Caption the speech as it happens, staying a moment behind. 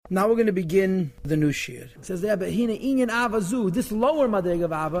Now we're going to begin the new shir. It says there, this lower madrega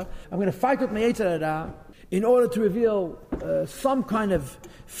of Ava, I'm going to fight with my Yetzer Hara in order to reveal some kind of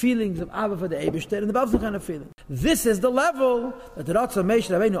feelings of Ava for the Eibishter, and above some kind of feeling. This is the level that the Ratzah Moshe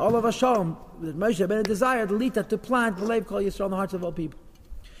Rabbeinu, all of Hashem, that Moshe Rabbeinu desired, Lita, to plant the Lev Kol Yisrael in the hearts of all people.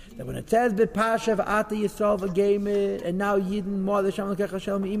 That when it says, B'Pasha v'Ata Yisrael v'Geimer, and now Yidden, Mo Hashem Lekech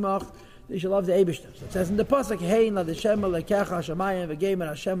Hashem Imach, they shall love the Eibishter. So it says in the pasuk, Hein la Hashem Lekech Hashemayim v'Geimer,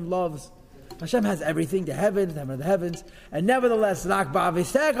 Hashem loves. Hashem has everything, the heaven, the heavens, and nevertheless, Rak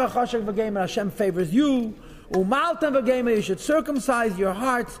ba'avisecha chashek v'Geimer, Hashem favors you. Umaltam v'Geimer, you should circumcise your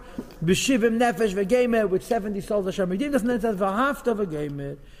hearts. B'shivim nefesh v'Geimer, with 70 souls Hashem redeemed us. And it says v'hafta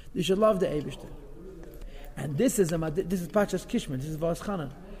v'Geimer, you should love the Eibishter. And this is Pachas Kishman, this is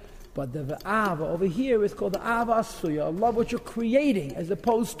V'aschanan. But the Ava over here is called the Ava Asuya, a love which you're creating, as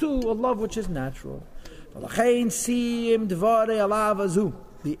opposed to a love which is natural. The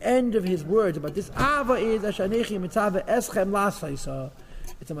end of his words about this Ava is it's a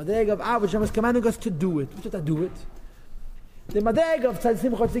madreg of Ava, which is commanding us to do it. Which is to do it. The madreg of Tzad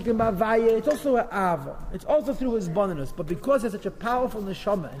Simcha Tzikim Ba'avaya, it's also an Ava. It's also through his bonus. But because it's such a powerful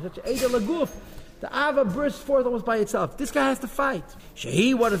neshama, such an Eidel Laguf, the Ava bursts forth almost by itself. This guy has to fight.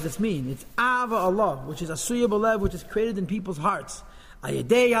 Shehi, what does this mean? It's Ava Allah, which is Asuya B'Lev, which is created in people's hearts.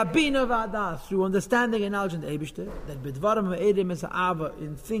 Ayedei Habina V'Adas, through understanding and knowledge in the Eibishter, that B'dvarim Ha'edim is Ava,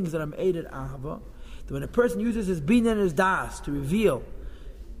 in things that are Ma'eded Ava, that when a person uses his Bina and his Das to reveal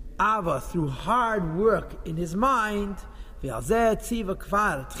Ava through hard work in his mind, you already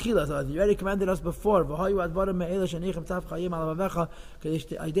commanded us before. You have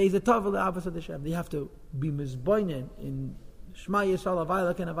to be mizboinen in Shema Yisrael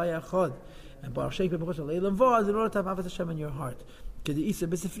Avayla Ken Avaya Echad and Baruch Sheikh B'Chush Leilam Vaz in order to have Avos Hashem in your heart. This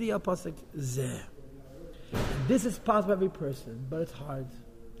is possible for every person, but it's hard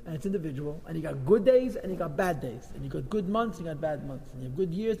and it's individual. And you got good days and you got bad days, and you got good months and you got bad months, and you have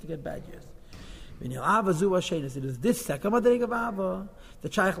good years and you got bad years. It is this second madrega of Ava,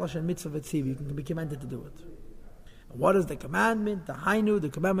 the Shaykh Lashon Mitzvah V'Tzivi, you can be commanded to do it. And what is the commandment? The Hainu, the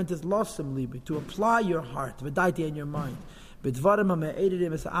commandment is Losem Libi, to apply your heart, V'daiti, in your mind, B'dvarim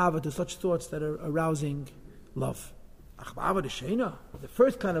ha'me'edidim es Ava, to such thoughts that are arousing love. The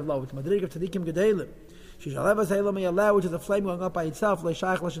first kind of love, which madrega of Tzadikim Gedalim, which is a flame going up by itself, you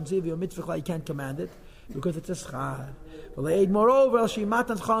can't command it, because it's a schar. Moreover, this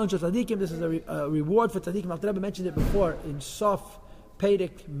is a reward for tzaddikim. Al Rebbe mentioned it before in Sof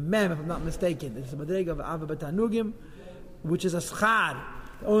Pedic Mem, if I'm not mistaken. It's a madrega of Ava B'Tanugim, which is a schar.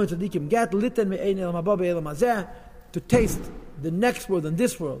 Only tzaddikim get litten me'ein el mababa el mazeh, to taste the next world and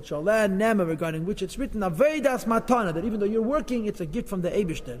this world. Shaleh Nema, regarding which it's written Avedas Matana, that even though you're working, it's a gift from the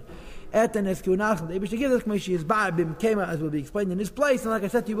Eibishter. Eten es kiunach, the Eibishter gives us k'meishi is ba'abim kema, as will be explained in this place. And like I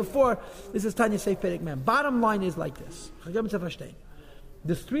said to you before, this is Tanya Seif Perek Mem. Bottom line is like this.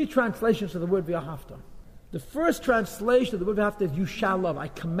 There's three translations of the word v'ahavta. The first translation of the word v'ahavta is you shall love. I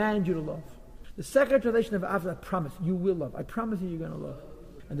command you to love. The second translation of v'ahavta, I promise, you will love. I promise you're going to love.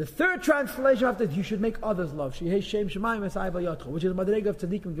 And the third translation of that, you should make others love. Shehei Shem Shemayim Esai Vayotcha, which is a madrega of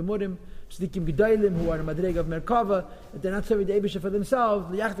tzaddikim gemurim, tzaddikim gedolim, who are a madrega of merkava, that they're not serving the Eibishter for themselves.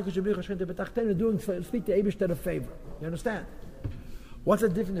 Doing speak the Eibishter a favor. You understand? What's the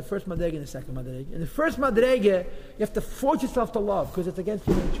difference in the first madrega and the second madrega? In the first madrega, you have to force yourself to love because it's against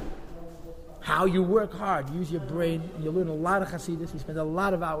your nature. How you work hard, use your brain, and you learn a lot of Hasidus. You spend a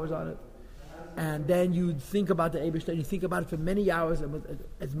lot of hours on it. And then you think about the Eibishter, you think about it for many hours, and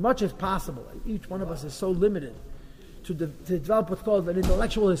as much as possible. Each one of us is so limited to develop what's called an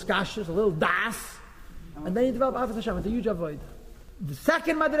intellectual hiskashus, a little das, and then you develop Avos Hashem. It's a huge avoid. The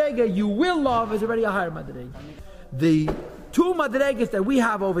second madrega you will love is already a higher madrega. The two madregas that we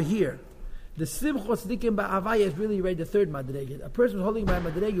have over here, the Simchos Tzadikim Ba'avaya is really already the third madrega. A person who's holding by a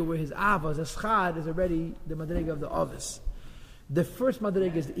madrega where his avos, a schad, is already the madrega of the ovis. The first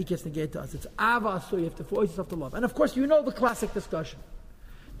madrega is the ikes negate to us. It's ava, so you have to force yourself to love. And of course, you know the classic discussion.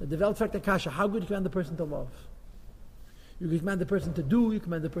 The developed fact of kasha, how good you command the person to love. You can command the person to do, you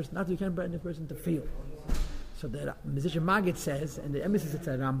command the person not to, you can't command the person to feel. So the Mezritch Maggid says, and the emissaries at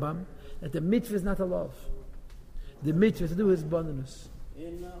Rambam, that the mitzvah is not to love. The mitzvah is to do his abundance,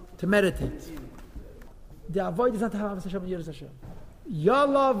 to meditate. The avoid is not to have Avos Hashem and Yiras Hashem. Your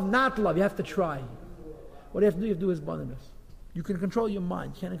love, not love, you have to try. What you have to do, you have to do his abundance. You can control your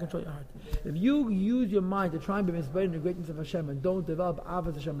mind, you can't control your heart. If you use your mind to try and be inspired in the greatness of Hashem and don't develop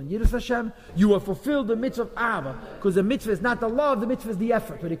Avos Hashem and Yiras Hashem, you will fulfill the mitzvah of Ava, because the mitzvah is not the love, the mitzvah is the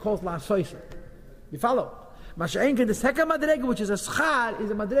effort, what he calls la'asoisa. You follow? Masha'enkin, the second madrega, which is a schar,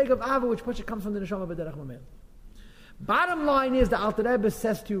 is a madrega of Ava, which comes from the neshama b'derech mamel. Bottom line is, the Alter Rebbe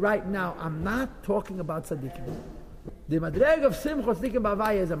says to you right now, I'm not talking about tzaddikim. The madreg of simcha tzaddikim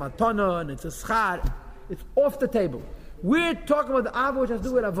b'avaya is a matana and it's a schar. It's off the table. We're talking about the ava which has to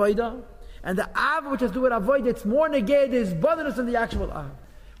do with avoida, and the ava which has to do with avoida, it's more negated, is botherness than the actual ava.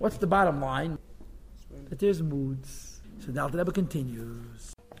 What's the bottom line? That there's moods. So the Alter Rebbe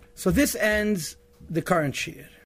continues. So this ends the current shiur.